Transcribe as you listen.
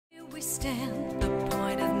we stand, the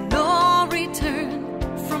point of no return,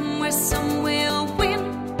 from where some will win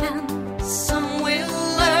and some will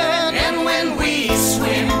learn. And when we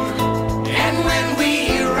swim, and when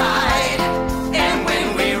we ride, and when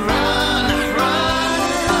we run,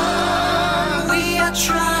 we are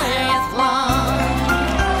triathlon.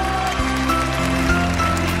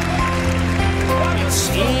 It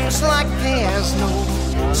seems like there's no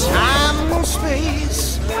time or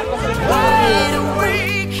space. Wide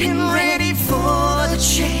awake and ready for the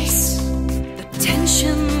chase. The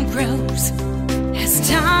tension grows as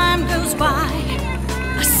time goes by.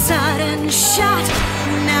 A sudden shot,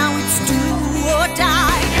 now it's do or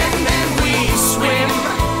die. And then we swim,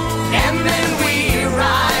 and then we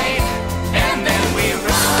ride, and then we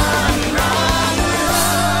run.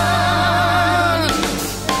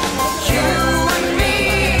 You and me,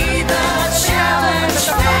 the challenge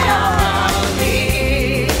family.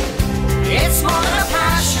 It's more than a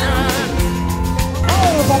passion.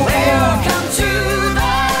 Welcome to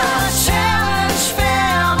the challenge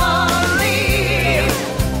family.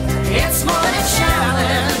 It's more than a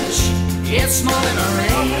challenge. It's more than a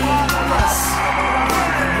race.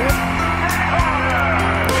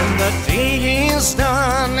 When the day is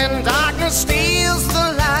done and darkness steals the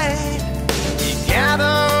light, we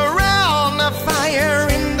gather around the fire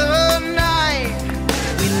in the night.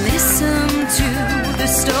 We listen to the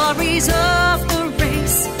stories of the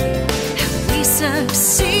race, how we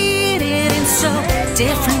succeeded in so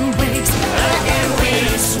different